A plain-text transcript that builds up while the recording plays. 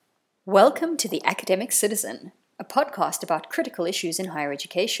Welcome to The Academic Citizen, a podcast about critical issues in higher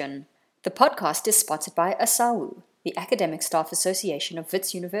education. The podcast is sponsored by ASAU, the Academic Staff Association of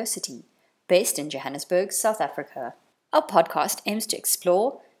Wits University, based in Johannesburg, South Africa. Our podcast aims to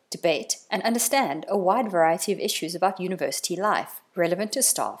explore, debate, and understand a wide variety of issues about university life relevant to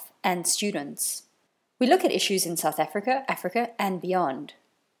staff and students. We look at issues in South Africa, Africa, and beyond.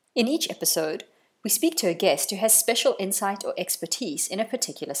 In each episode, we speak to a guest who has special insight or expertise in a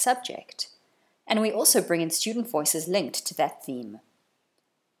particular subject, and we also bring in student voices linked to that theme.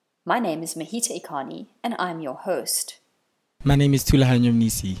 My name is Mahita Ikani, and I'm your host. My name is Tula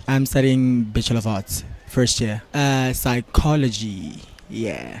Hanyomnisi. I'm studying Bachelor of Arts, first year. Psychology.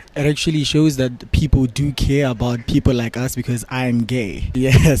 Yeah. It actually shows that people do care about people like us because I'm gay.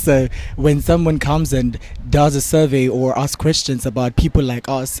 Yeah, so when someone comes and does a survey or asks questions about people like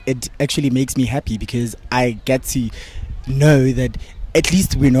us, it actually makes me happy because I get to know that at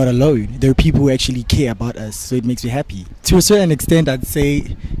least we're not alone. There are people who actually care about us, so it makes me happy. To a certain extent, I'd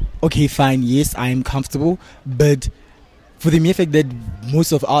say, okay, fine, yes, I'm comfortable, but for the mere fact that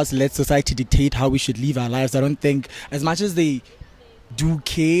most of us let society dictate how we should live our lives, I don't think, as much as they do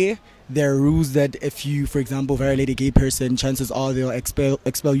care, there are rules that if you, for example, violate a gay person, chances are they'll expel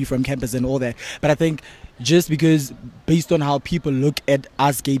you from campus and all that. But I think just because based on how people look at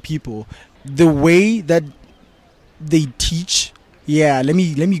us gay people, the way that they teach, let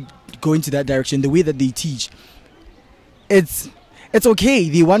me go into that direction. The way that they teach, it's okay.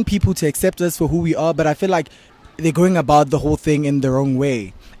 They want people to accept us for who we are, but I feel like they're going about the whole thing in the wrong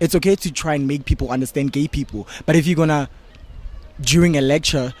way. It's okay to try and make people understand gay people, but if you're gonna during a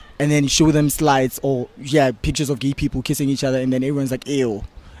lecture and then show them slides or pictures of gay people kissing each other and then everyone's like, ew,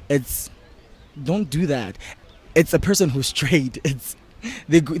 don't do that. It's a person who's straight.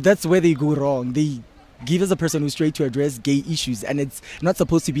 That's where they go wrong. They give us a person who's straight to address gay issues, and it's not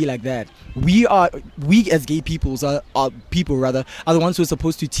supposed to be like that. We as gay people are the ones who are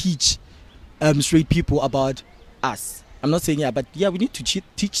supposed to teach straight people about us. I'm not saying but we need to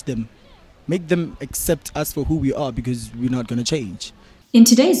teach them. Make them accept us for who we are because we're not going to change. In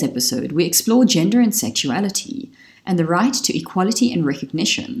today's episode, we explore gender and sexuality and the right to equality and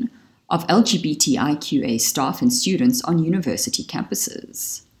recognition of LGBTIQA staff and students on university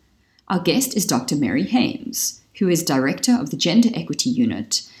campuses. Our guest is Dr. Mary Hames, who is Director of the Gender Equity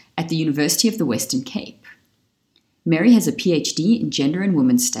Unit at the University of the Western Cape. Mary has a PhD in Gender and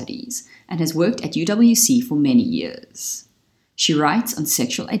Women's Studies and has worked at UWC for many years. She writes on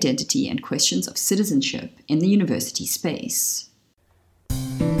sexual identity and questions of citizenship in the university space.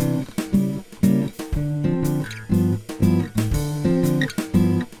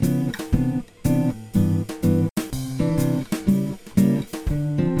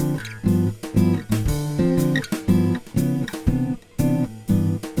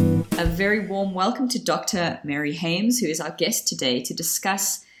 A very warm welcome to Dr. Mary Hames, who is our guest today to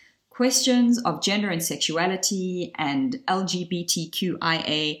discuss questions of gender and sexuality and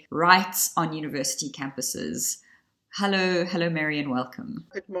LGBTQIA rights on university campuses. Hello, Mary, and welcome.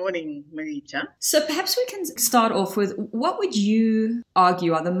 Good morning, Marita. So perhaps we can start off with, what would you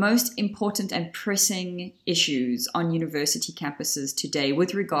argue are the most important and pressing issues on university campuses today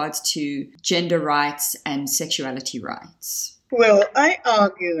with regards to gender rights and sexuality rights? Well, I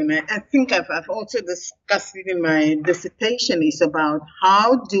argue, and I think I've also discussed it in my dissertation, is about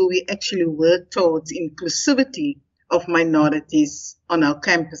how do we actually work towards inclusivity of minorities on our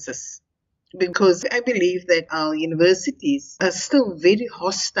campuses. Because I believe that our universities are still very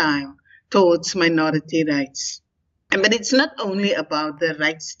hostile towards minority rights. But it's not only about the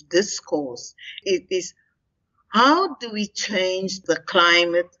rights discourse. It is how do we change the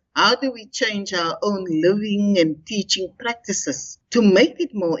climate? How do we change our own living and teaching practices to make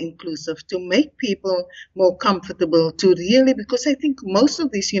it more inclusive, to make people more comfortable, because I think most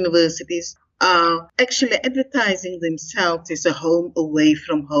of these universities are actually advertising themselves as a home away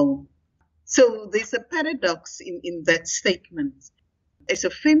from home. So there's a paradox in that statement. As a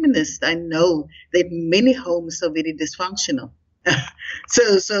feminist, I know that many homes are very dysfunctional.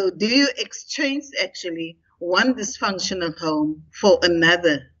 So do you exchange actually one dysfunctional home for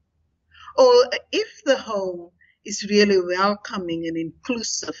another? Or if the home is really welcoming and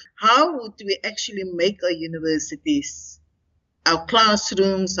inclusive, how would we actually make our universities, our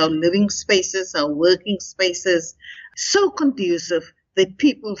classrooms, our living spaces, our working spaces so conducive that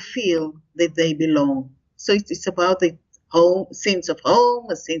people feel that they belong? So it's about the sense of home,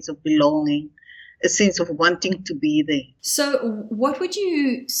 a sense of belonging, a sense of wanting to be there. So what would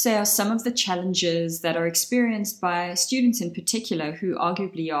you say are some of the challenges that are experienced by students in particular who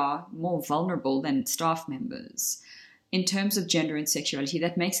arguably are more vulnerable than staff members in terms of gender and sexuality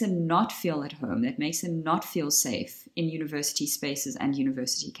that makes her not feel at home, that makes her not feel safe in university spaces and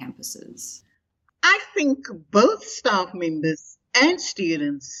university campuses? I think both staff members and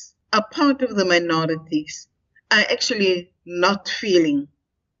students are part of the minorities are actually not feeling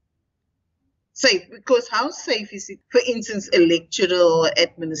safe, because how safe is it, for instance, a lecturer or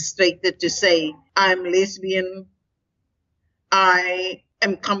administrator to say, I'm lesbian, I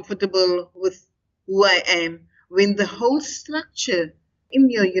am comfortable with who I am, when the whole structure in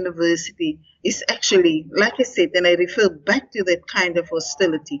your university is actually, like I said, and I refer back to that kind of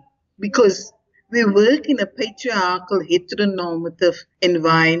hostility, because we work in a patriarchal, heteronormative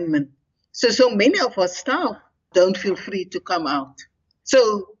environment. So many of our staff don't feel free to come out.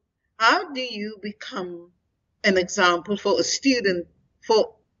 So how do you become an example for a student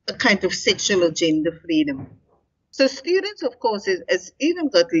for a kind of sexual or gender freedom? So students, of course, has even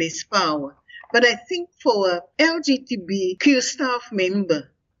got less power. But I think for a LGBTQ staff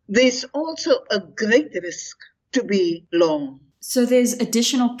member, there's also a great risk to be long. So there's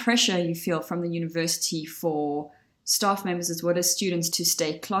additional pressure you feel from the university for staff members as well as students to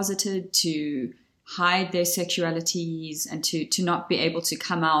stay closeted, to hide their sexualities, and to not be able to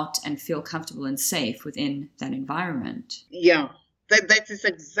come out and feel comfortable and safe within that environment. Yeah, that is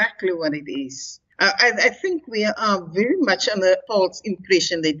exactly what it is. I think we are very much under a false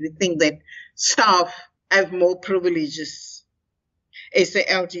impression that we think that staff have more privileges as an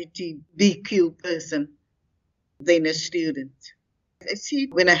LGBTQ person than a student. I see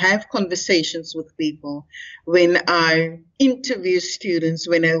when I have conversations with people, when I interview students,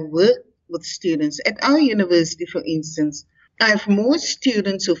 when I work with students at our university, for instance, I have more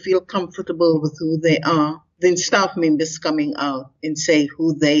students who feel comfortable with who they are than staff members coming out and say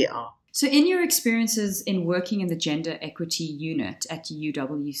who they are. So in your experiences in working in the gender equity unit at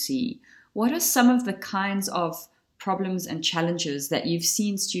UWC, what are some of the kinds of problems and challenges that you've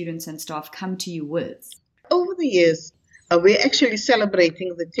seen students and staff come to you with? Over the years, we're actually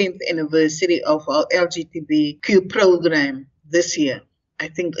celebrating the 10th anniversary of our LGBTQ program this year. I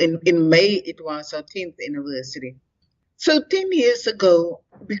think in May it was our 10th anniversary. So 10 years ago,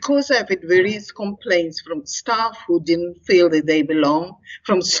 because I've had various complaints from staff who didn't feel that they belong,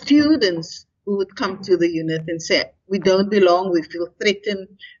 from students who would come to the unit and say, we don't belong, we feel threatened,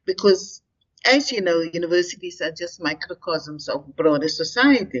 because as you know, universities are just microcosms of broader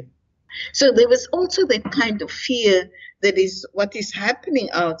society. So there was also that kind of fear that is what is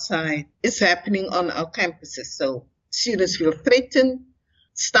happening outside is happening on our campuses. So students feel threatened,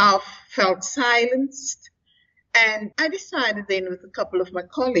 staff felt silenced. And I decided then with a couple of my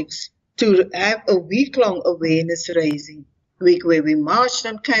colleagues to have a week-long awareness raising week where we marched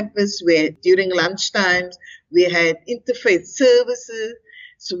on campus, where during lunchtimes we had interfaith services.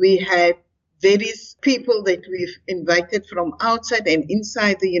 So we had various people that we've invited from outside and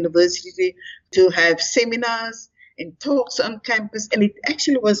inside the university to have seminars and talks on campus. And it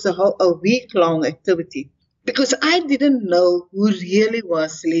actually was a week-long activity. Because I didn't know who really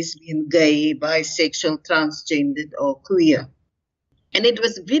was lesbian, gay, bisexual, transgendered, or queer. And it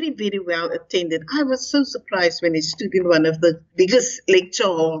was very, very well attended. I was so surprised when I stood in one of the biggest lecture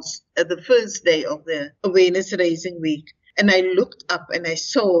halls at the first day of the awareness raising week. And I looked up and I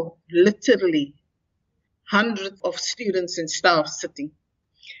saw literally hundreds of students and staff sitting.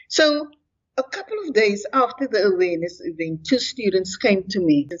 So a couple of days after the awareness event, 2 students came to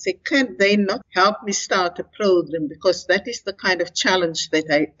me and said, can they not help me start a program? Because that is the kind of challenge that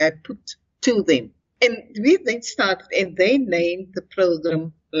I put to them. And we then started, and they named the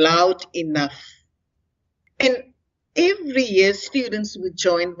program Loud Enough. And every year, students would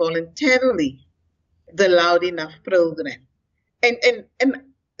join voluntarily the Loud Enough program. And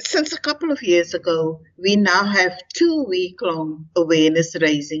since a couple of years ago, we now have 2 week-long awareness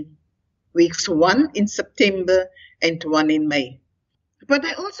raising weeks, one in September and one in May. But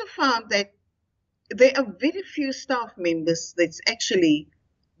I also found that there are very few staff members that's actually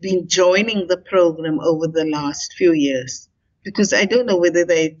been joining the program over the last few years, because I don't know whether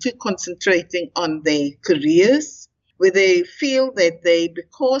they're too concentrating on their careers, whether they feel that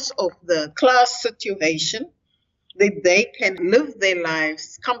because of the class situation, that they can live their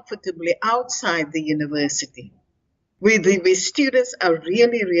lives comfortably outside the university. Where students are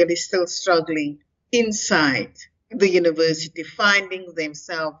really, really still struggling inside the university, finding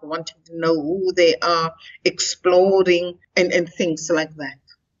themselves, wanting to know who they are, exploring, and things like that.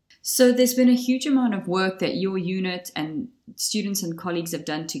 So there's been a huge amount of work that your unit and students and colleagues have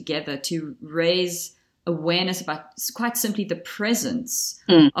done together to raise awareness about, quite simply, the presence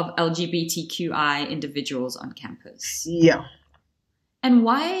of LGBTQI individuals on campus. Yeah. And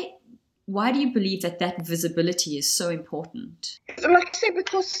why Why do you believe that visibility is so important? Like I say,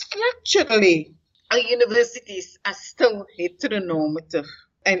 because structurally, our universities are still heteronormative,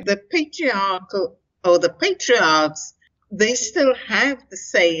 and the patriarchal or the patriarchs, they still have the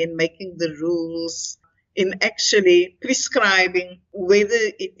say in making the rules, in actually prescribing whether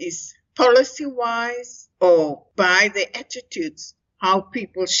it is policy-wise or by their attitudes, how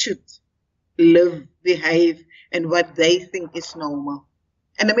people should live, behave, and what they think is normal.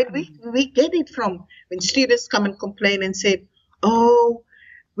 And I mean, we get it from when students come and complain and say, oh,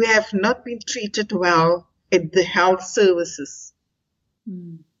 we have not been treated well at the health services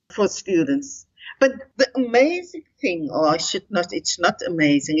for students. But the amazing thing, or I should not, it's not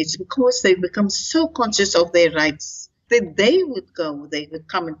amazing, it's because they become so conscious of their rights that they would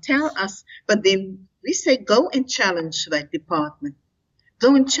come and tell us, but then we say, go and challenge that department.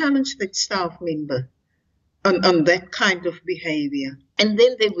 Go and challenge that staff member on that kind of behavior. And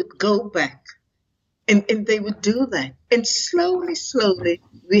then they would go back and they would do that. And slowly,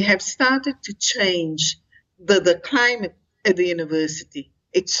 we have started to change the climate at the university.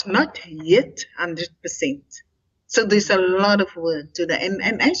 It's not yet 100%. So there's a lot of work to that.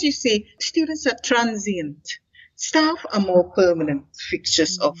 And as you see, students are transient. Staff are more permanent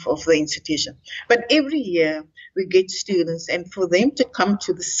fixtures of the institution. But every year we get students, and for them to come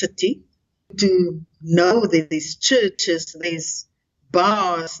to the city, to know that there's churches, there's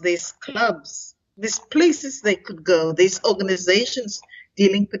bars, there's clubs, there's places they could go, there's organizations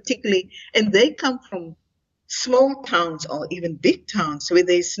dealing particularly, and they come from small towns or even big towns where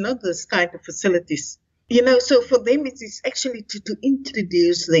there's not this kind of facilities. So for them it is actually to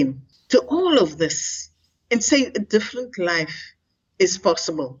introduce them to all of this and say a different life is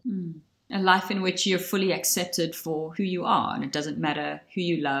possible. A life in which you're fully accepted for who you are, and it doesn't matter who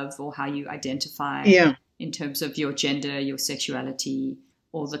you love or how you identify in terms of your gender, your sexuality,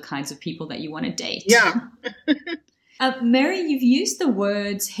 or the kinds of people that you want to date. Yeah. Mary, you've used the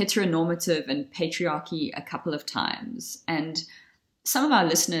words heteronormative and patriarchy a couple of times, and some of our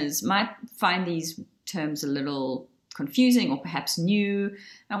listeners might find these terms a little confusing or perhaps new.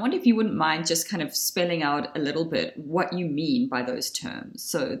 I wonder if you wouldn't mind just kind of spelling out a little bit what you mean by those terms.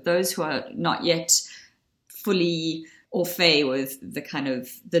 So those who are not yet fully au fait with the kind of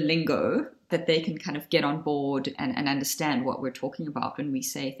the lingo, that they can kind of get on board and understand what we're talking about when we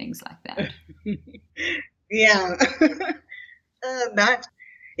say things like that. Yeah. That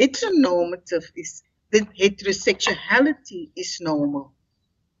heteronormative is that heterosexuality is normal.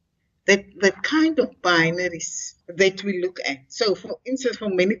 That kind of binaries that we look at. So, for instance, for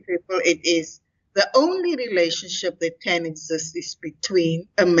many people, it is the only relationship that can exist is between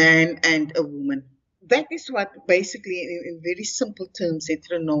a man and a woman. That is what basically, in very simple terms,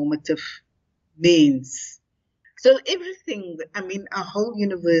 heteronormative means. So everything, our whole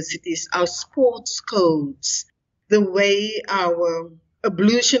universities, our sports codes, the way our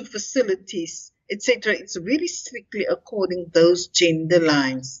ablution facilities, etc., it's very strictly according those gender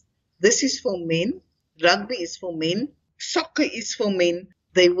lines. This is for men, rugby is for men, soccer is for men.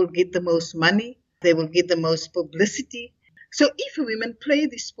 They will get the most money, they will get the most publicity. So if women play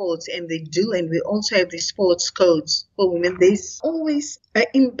these sports, and they do, and we also have these sports codes for women, there's always an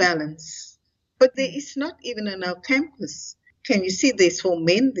imbalance. But there is not even on our campus. Can you see there's for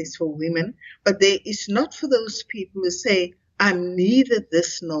men, there's for women, but there is not for those people who say, I'm neither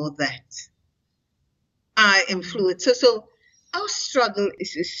this nor that. I am fluid. So our struggle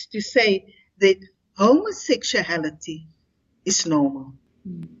is to say that homosexuality is normal,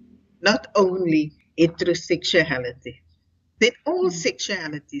 not only heterosexuality. That all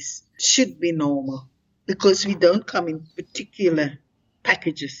sexualities should be normal because we don't come in particular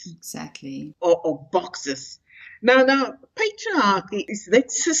packages. Exactly. Or boxes. Now, patriarchy is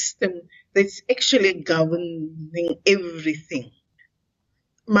that system that's actually governing everything.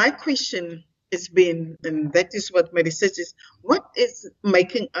 My question has been, and that is what my research is, what is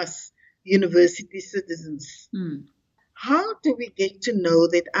making us university citizens? How do we get to know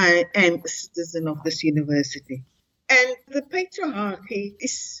that I am a citizen of this university? And the patriarchy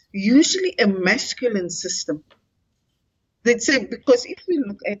is usually a masculine system. That's it, because if we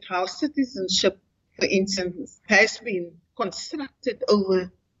look at how citizenship, for instance, has been constructed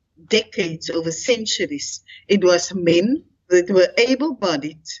over decades, over centuries, it was men that were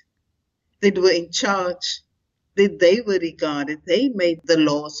able-bodied, that were in charge, that they were regarded. They made the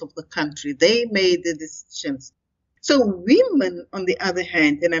laws of the country. They made the decisions. So women, on the other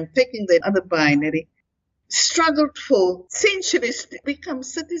hand, and I'm taking that other binary, struggled for centuries to become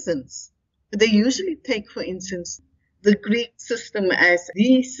citizens. They usually take, for instance, the Greek system as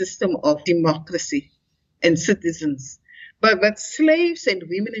the system of democracy and citizens. But slaves and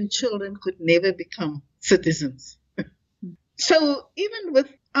women and children could never become citizens. So even with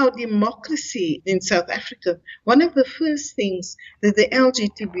our democracy in South Africa, one of the first things that the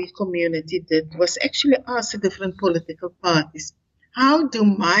LGBT community did was actually ask the different political parties, how do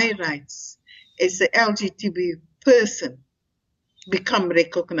my rights as an LGBT person become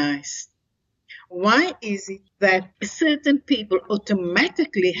recognized? Why is it that certain people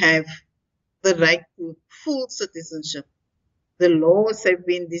automatically have the right to full citizenship? The laws have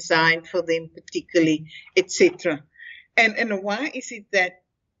been designed for them particularly, etc. And why is it that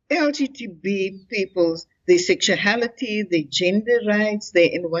LGBT people's, their sexuality, their gender rights,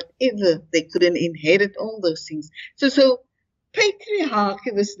 and whatever, they couldn't inherit all those things. So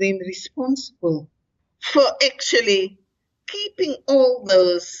patriarchy was then responsible for actually keeping all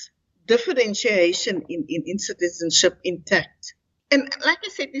those differentiation in citizenship intact. And like I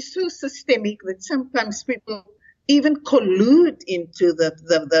said, it's so systemic that sometimes people even collude into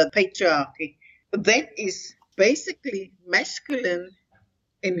the patriarchy. That is basically masculine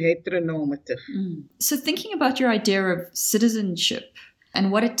and heteronormative. So thinking about your idea of citizenship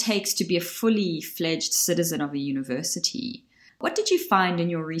and what it takes to be a fully fledged citizen of a university, what did you find in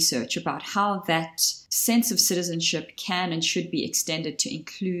your research about how that sense of citizenship can and should be extended to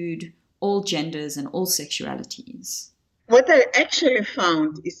include all genders and all sexualities? What I actually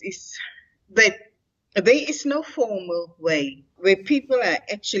found is that there is no formal way where people are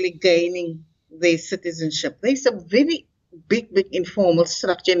actually gaining their citizenship. There's a very big informal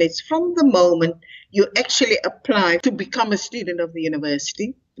structure, and it's from the moment you actually apply to become a student of the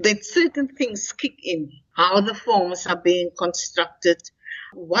university that certain things kick in, how the forms are being constructed,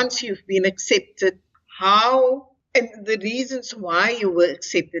 once you've been accepted, how, and the reasons why you were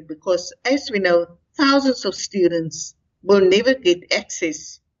accepted, because as we know, thousands of students will never get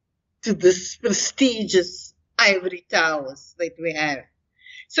access to this prestigious ivory towers that we have.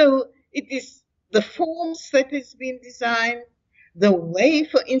 So it is the forms that has been designed, the way,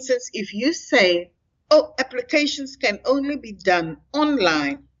 for instance, if you say, oh, applications can only be done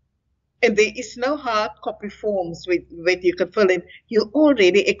online, and there is no hard copy forms that you can fill in, you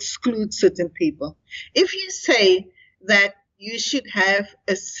already exclude certain people. If you say that you should have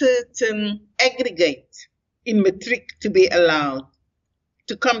a certain aggregate in matric to be allowed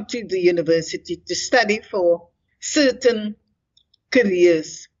to come to the university to study for certain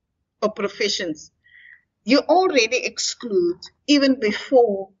careers or professions, you already exclude even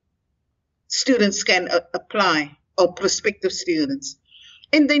before students can apply, or prospective students.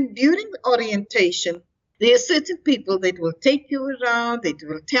 And then during the orientation, there are certain people that will take you around, that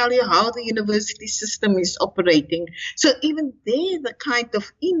will tell you how the university system is operating. So even there, the kind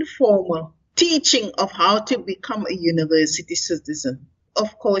of informal teaching of how to become a university citizen.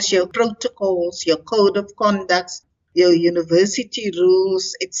 Of course, your protocols, your code of conduct, your university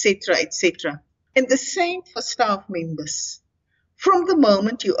rules, etc., etc. And the same for staff members. From the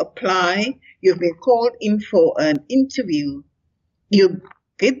moment you apply, you've been called in for an interview, you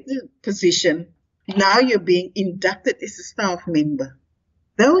get the position, now you're being inducted as a staff member.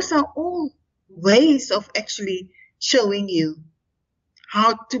 Those are all ways of actually showing you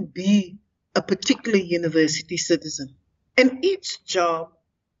how to be a particular university citizen. And each job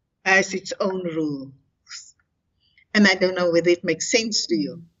has its own rules. And I don't know whether it makes sense to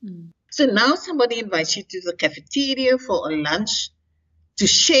you. So now somebody invites you to the cafeteria for a lunch to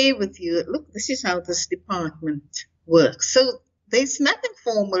share with you, look, this is how this department works. So there's nothing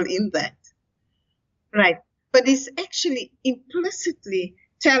formal in that. Right. But it's actually implicitly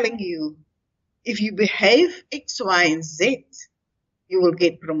telling you, if you behave X, Y, and Z, you will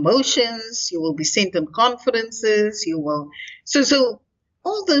get promotions, you will be sent on conferences, you will... So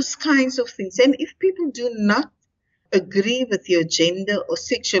all those kinds of things. And if people do not agree with your gender or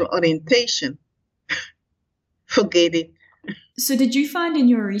sexual orientation, forget it. So did you find in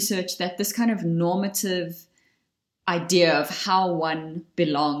your research that this kind of normative idea of how one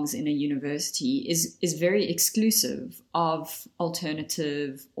belongs in a university is very exclusive of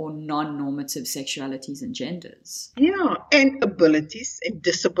alternative or non-normative sexualities and genders? Yeah, and abilities and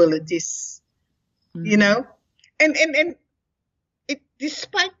disabilities, you know. And it,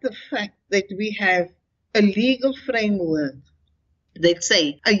 despite the fact that we have a legal framework that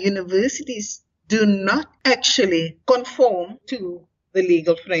say our universities do not actually conform to the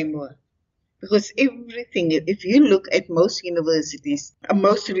legal framework. Because everything, if you look at most universities,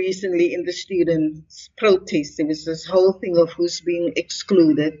 most recently in the students' protest, there was this whole thing of who's being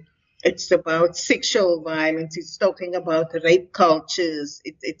excluded. It's about sexual violence. It's talking about rape cultures,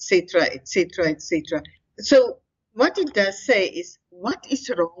 etc., etc., etc. So what it does say is, what is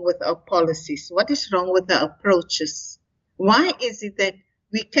wrong with our policies? What is wrong with our approaches? Why is it that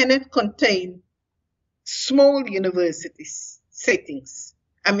we cannot contain small universities settings?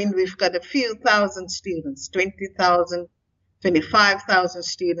 I mean, we've got a few thousand students, 20,000, 25,000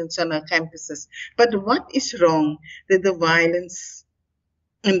 students on our campuses. But what is wrong that the violence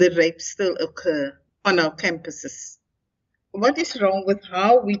and the rape still occur on our campuses? What is wrong with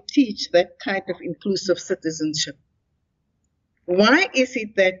how we teach that kind of inclusive citizenship? Why is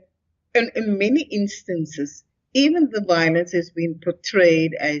it that in many instances, even the violence has been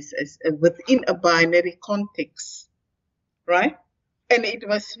portrayed as within a binary context, right? And it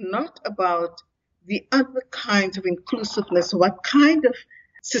was not about the other kinds of inclusiveness, what kind of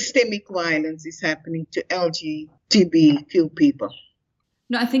systemic violence is happening to LGBTQ people.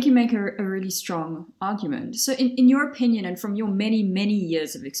 No, I think you make a really strong argument. So in your opinion, and from your many, many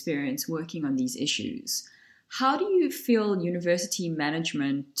years of experience working on these issues, how do you feel university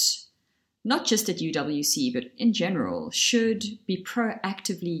management, not just at UWC, but in general, should be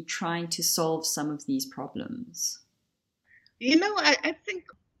proactively trying to solve some of these problems? You know, I think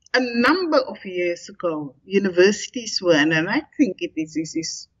a number of years ago, universities were, and I think it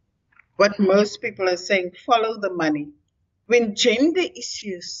is what most people are saying, follow the money. When gender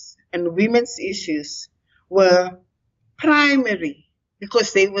issues and women's issues were primary,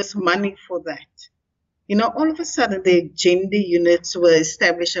 because there was money for that, you know, all of a sudden the gender units were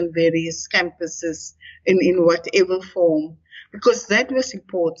established on various campuses in whatever form, because that was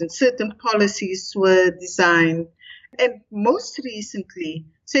important. Certain policies were designed. And most recently,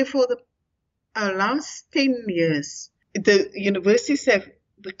 say for the last 10 years, the universities have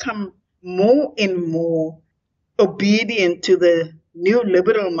become more and more obedient to the new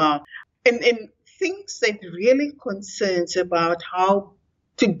liberal market. And things that really concerns about how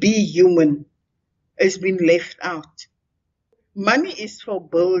to be human has been left out. Money is for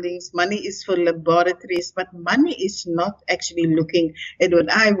buildings, money is for laboratories, but money is not actually looking at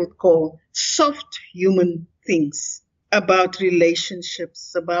what I would call soft human things, about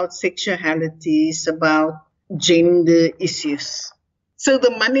relationships, about sexualities, about gender issues. So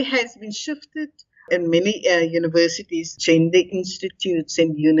the money has been shifted, and many universities, gender institutes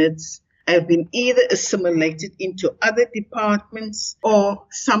and units have been either assimilated into other departments or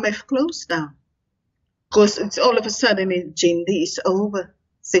some have closed down. Because it's all of a sudden gender is over,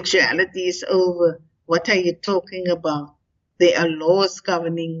 sexuality is over. What are you talking about? There are laws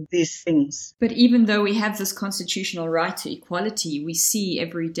governing these things. But even though we have this constitutional right to equality, we see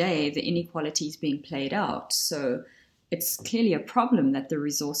every day the inequalities being played out. So it's clearly a problem that the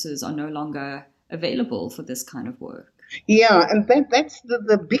resources are no longer available for this kind of work. Yeah, and that's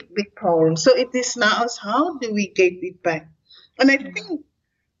the big problem. So it is now, how do we get it back? And I think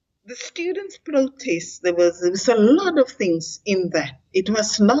the students' protests, there was a lot of things in that. It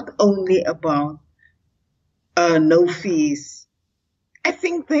was not only about no fees. I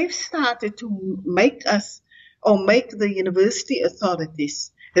think they've started to make us, or make the university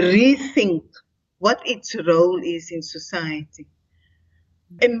authorities, rethink what its role is in society.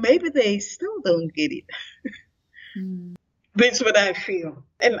 And maybe they still don't get it. That's what I feel.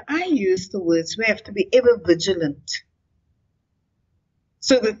 And I use the words, we have to be ever vigilant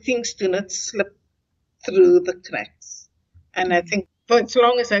so that things do not slip through the cracks. And I think for as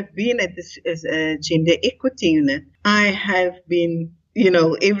long as I've been at this as a gender equity unit, I have been, you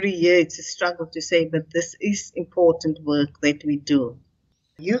know, every year it's a struggle to say, but this is important work that we do.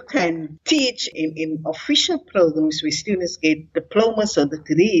 You can teach in official programs where students get diplomas or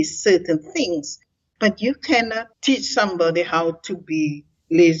degrees, certain things, but you cannot teach somebody how to be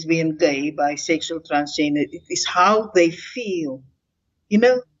lesbian, gay, bisexual, transgender. It is how they feel, you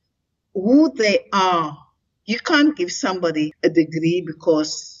know, who they are. You can't give somebody a degree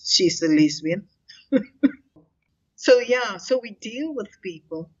because she's a lesbian. So we deal with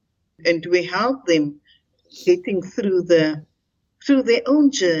people and we help them getting through their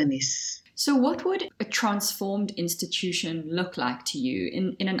own journeys. So what would a transformed institution look like to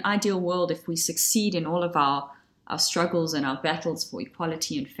you? In an ideal world, if we succeed in all of our struggles and our battles for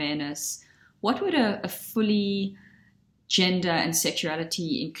equality and fairness, what would a fully gender and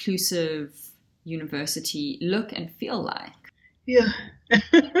sexuality inclusive university look and feel like? Yeah.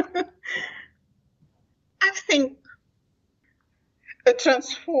 I think a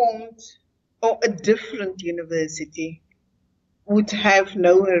transformed or a different university would have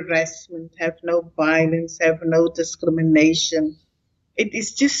no harassment, have no violence, have no discrimination. It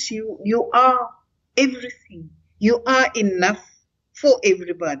is just you. You are everything. You are enough for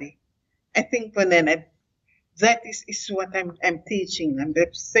everybody. I think that is what I'm teaching. I'm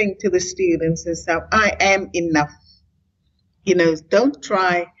saying to the students and stuff, I am enough. You know, don't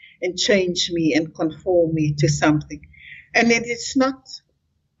try and change me and conform me to something. And it is not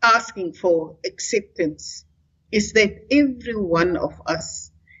asking for acceptance. It's that every one of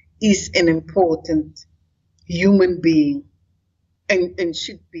us is an important human being and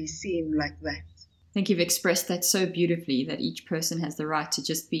should be seen like that. I think you've expressed that so beautifully, that each person has the right to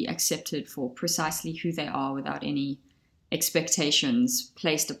just be accepted for precisely who they are without any expectations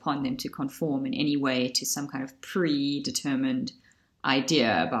placed upon them to conform in any way to some kind of predetermined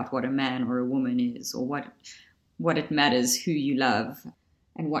idea about what a man or a woman is, or what it matters who you love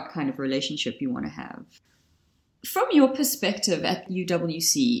and what kind of relationship you want to have. From your perspective at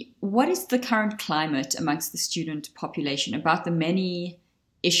UWC, what is the current climate amongst the student population about the many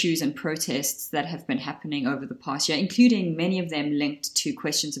issues and protests that have been happening over the past year, including many of them linked to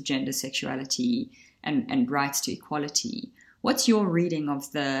questions of gender, sexuality, and rights to equality? What's your reading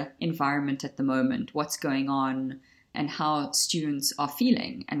of the environment at the moment? What's going on, and how students are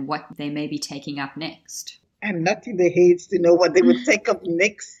feeling and what they may be taking up next? I'm not in the heads to know what they would take up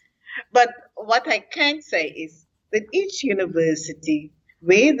next. But what I can say is that each university,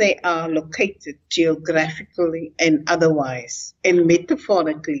 where they are located geographically and otherwise, and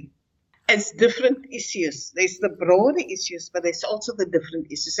metaphorically, has different issues. There's the broader issues, but there's also the different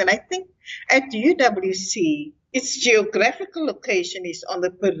issues. And I think at UWC, its geographical location is on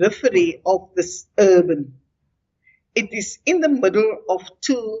the periphery of this urban. It is in the middle of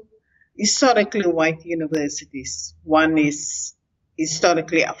two historically white universities. One is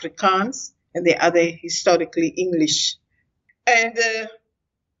historically Afrikaans and the other historically English. And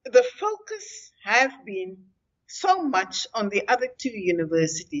the focus have been so much on the other two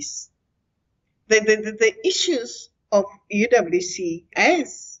universities. The issues of UWC,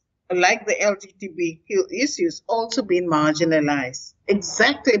 as like the LGBTQ issues, also been marginalized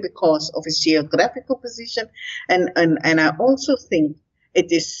exactly because of its geographical position. And I also think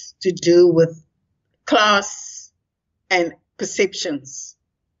it is to do with class and perceptions.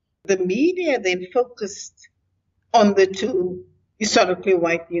 The media then focused on the two historically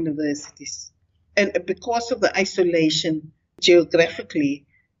white universities. And because of the isolation geographically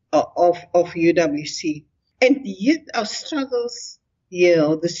of UWC. And yet our struggles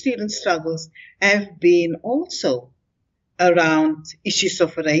here, the student struggles, have been also around issues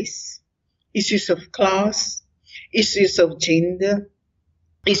of race, issues of class, issues of gender,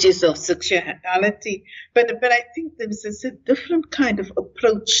 issues of sexuality. But I think there's a different kind of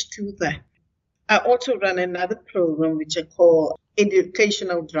approach to that. I also run another program which I call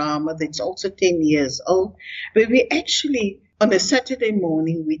educational drama, that's also 10 years old, where we actually, on a Saturday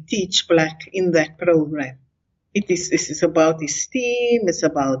morning, we teach Black in that program. This is about esteem, it's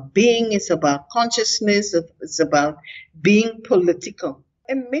about being, it's about consciousness, it's about being political.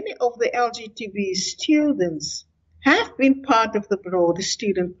 And many of the LGTB students have been part of the broader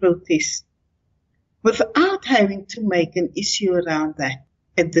student protest without having to make an issue around that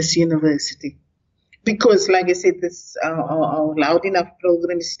at this university. Because, like I said, this our Loud Enough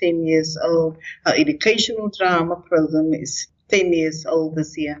program is 10 years old. Our educational drama program is 10 years old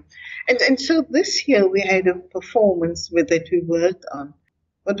this year. And so this year we had a performance that we worked on,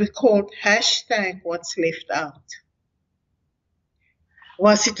 what we called #What's Left Out.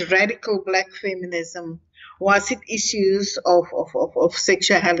 Was it radical Black feminism? Was it issues of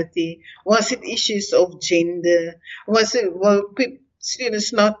sexuality? Was it issues of gender? Were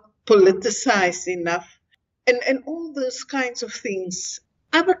students not politicized enough? And all those kinds of things,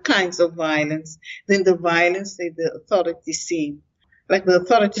 other kinds of violence than the violence that the authorities see. Like the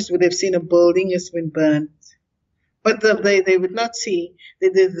authorities would have seen a building has been burned, but they would not see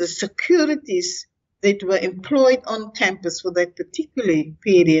that the securities that were employed on campus for that particular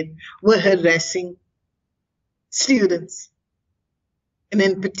period were harassing students, and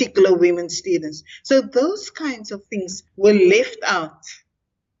in particular women students. So those kinds of things were left out,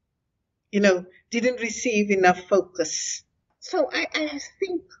 didn't receive enough focus. So I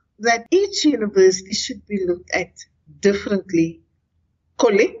think that each university should be looked at differently,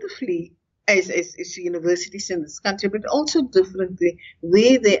 collectively as universities in this country, but also differently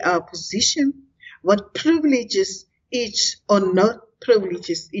where they are positioned, what privileges each or not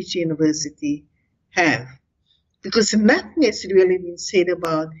privileges each university have. Because nothing has really been said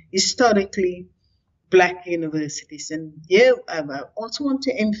about historically Black universities. And here I also want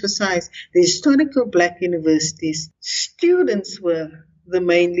to emphasize the historical Black universities. Students were the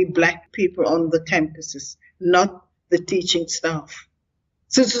mainly Black people on the campuses, not the teaching staff.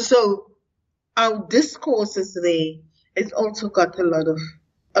 So our discourses there has also got a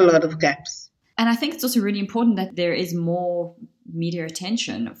lot of gaps. And I think it's also really important that there is more media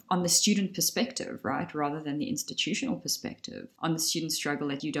attention on the student perspective, right, rather than the institutional perspective on the student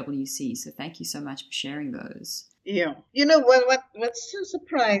struggle at UWC. So thank you so much for sharing those. Yeah. What's so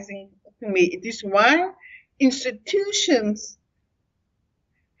surprising to me, it is while institutions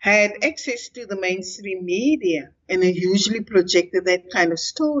had access to the mainstream media and usually projected that kind of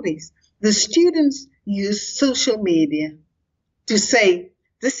stories, the students used social media to say,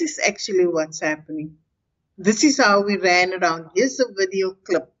 this is actually what's happening. This is how we ran around. Here's a video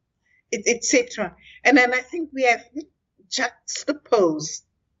clip, etc. And then I think we have juxtaposed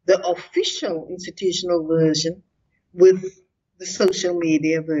the official institutional version with the social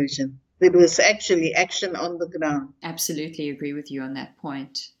media version. There was actually action on the ground. Absolutely agree with you on that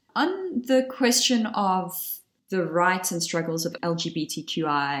point. On the question of the rights and struggles of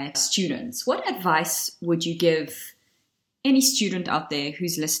LGBTQI students, what advice would you give any student out there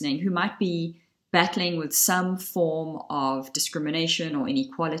who's listening who might be battling with some form of discrimination or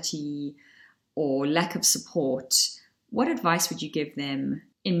inequality or lack of support? What advice would you give them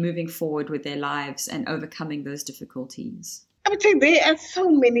in moving forward with their lives and overcoming those difficulties? I would say there are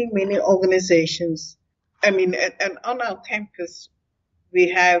so many organizations. I mean, and on our campus, we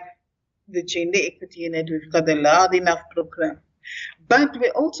have the Gender Equity Unit, we've got the Loud Enough program. But we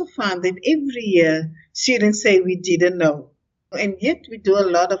also found that every year, students say we didn't know. And yet we do a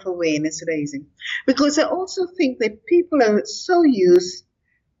lot of awareness raising. Because I also think that people are so used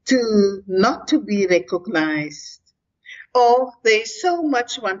to not to be recognized, or they so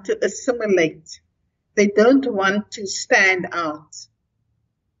much want to assimilate. They don't want to stand out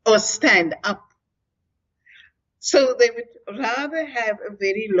or stand up. So they would rather have a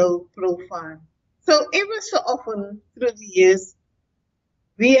very low profile. So ever so often through the years,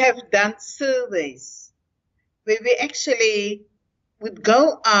 we have done surveys where we actually would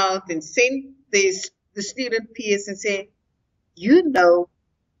go out and send the student peers and say, you know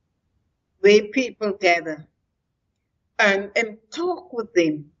where people gather, and talk with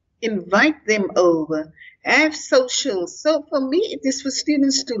them, invite them over, have socials. So for me, it is for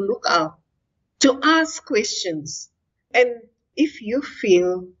students to look out, to ask questions. And if you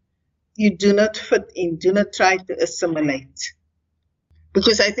feel you do not fit in, do not try to assimilate.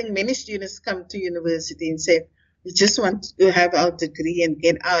 Because I think many students come to university and say, we just want to have our degree and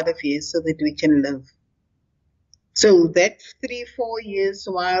get out of here so that we can live. So that 3-4 years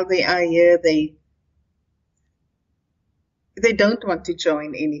while they are here, they don't want to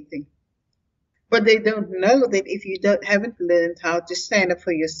join anything. But they don't know that if you haven't learned how to stand up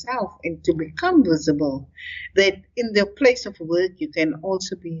for yourself and to become visible, that in the place of work you can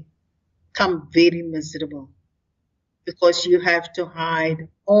also become very miserable because you have to hide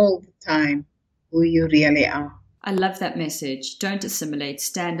all the time who you really are. I love that message. Don't assimilate,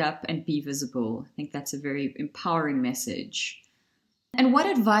 stand up and be visible. I think that's a very empowering message. And what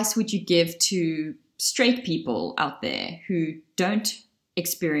advice would you give to straight people out there who don't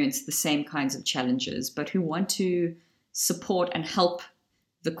experience the same kinds of challenges, but who want to support and help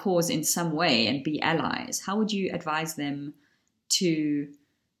the cause in some way and be allies? How would you advise them to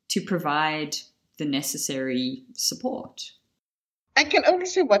provide the necessary support? I can only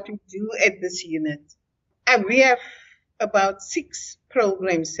say what we do at this unit. And we have about 6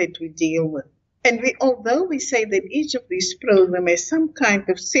 programs that we deal with. And although we say that each of these programs has some kind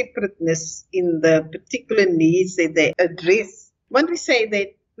of separateness in the particular needs that they address, when we say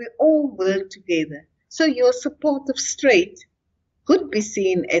that we all work together. So your support of straight could be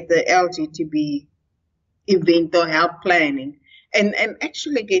seen at the LGTB event or help planning and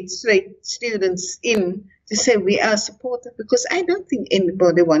actually get straight students in to say we are supportive, because I don't think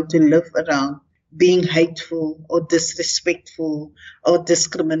anybody wants to live around being hateful or disrespectful or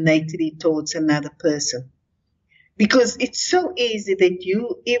discriminatory towards another person. Because it's so easy that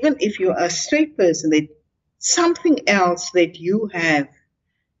you, even if you are a straight person, that something else that you have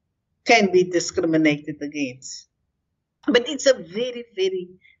can be discriminated against. But it's a very, very,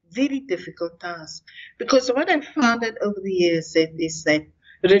 very difficult task. Because what I've found out over the years is that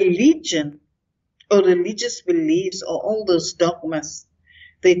religion or religious beliefs or all those dogmas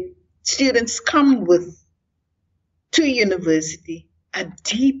that students come with to university are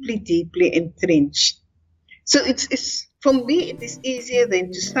deeply, deeply entrenched. So it's for me, it is easier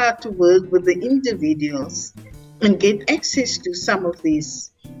than to start to work with the individuals and get access to some of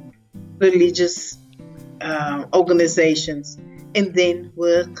these religious organizations and then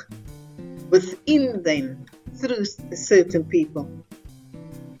work within them through certain people.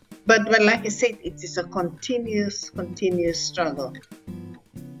 But like I said, it is a continuous struggle.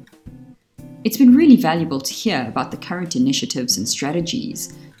 It's been really valuable to hear about the current initiatives and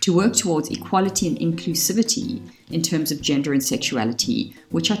strategies to work towards equality and inclusivity in terms of gender and sexuality,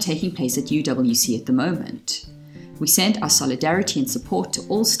 which are taking place at UWC at the moment. We send our solidarity and support to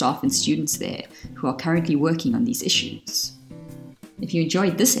all staff and students there who are currently working on these issues. If you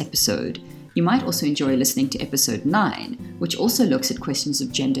enjoyed this episode, you might also enjoy listening to episode 9, which also looks at questions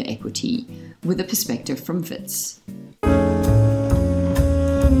of gender equity with a perspective from Wits.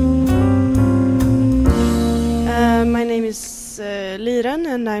 My name is Liren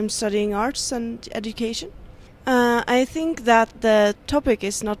and I'm studying arts and education. I think that the topic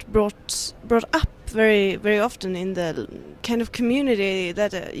is not brought up very often in the kind of community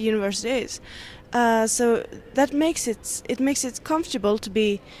that a university is. So that makes it comfortable to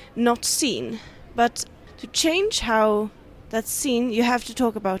be not seen. But to change how that's seen, you have to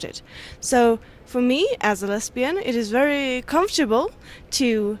talk about it. So for me, as a lesbian, it is very comfortable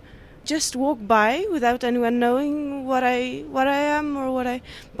to just walk by without anyone knowing what I am or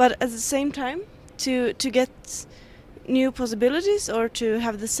but at the same time to get new possibilities or to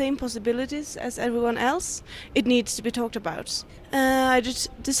have the same possibilities as everyone else, it needs to be talked about. I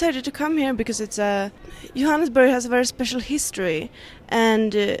just decided to come here because Johannesburg has a very special history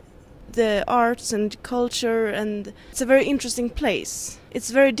and the arts and culture, and it's a very interesting place.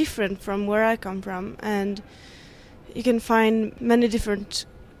 It's very different from where I come from, and you can find many different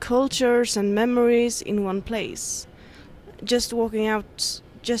cultures and memories in one place. Just walking out,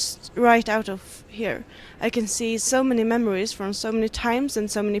 just right out of here, I can see so many memories from so many times and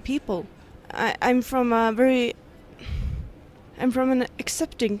so many people. I'm from an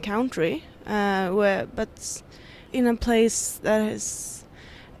accepting country, but in a place that is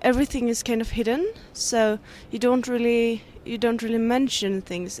everything is kind of hidden, so you don't really mention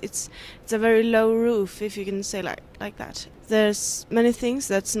things. It's a very low roof, if you can say like that. There's many things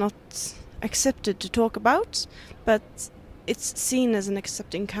that's not accepted to talk about, but it's seen as an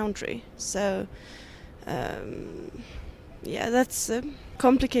accepting country. So that's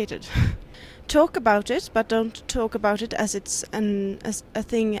complicated. Talk about it, but don't talk about it as it's as a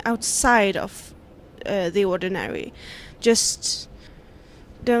thing outside of the ordinary. Just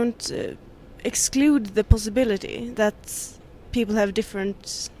don't exclude the possibility that people have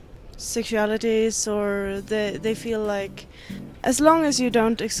different sexualities, or they feel like, as long as you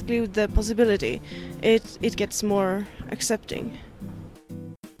don't exclude the possibility, it gets more accepting.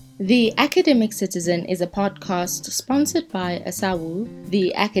 The Academic Citizen is a podcast sponsored by ASAWU,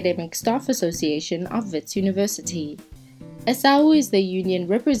 the Academic Staff Association of Wits University. ASAWU is the union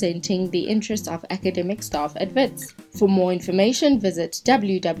representing the interests of academic staff at Wits. For more information, visit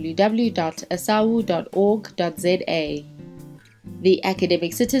www.asawu.org.za. The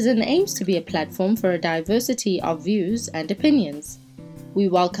Academic Citizen aims to be a platform for a diversity of views and opinions. We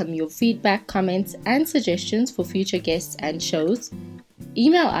welcome your feedback, comments, and suggestions for future guests and shows.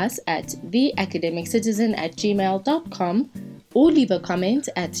 Email us at theacademiccitizen@gmail.com or leave a comment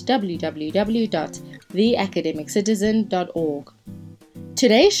at www.theacademiccitizen.org.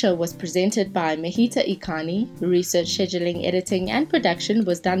 Today's show was presented by Mehita Ikani. Research, scheduling, editing, and production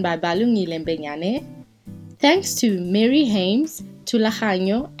was done by Balungile Mbenyane. Thanks to Mary Hames,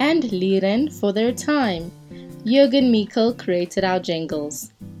 Tulahanyo, and Liren for their time. Jürgen Mikkel created our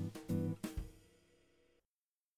jingles.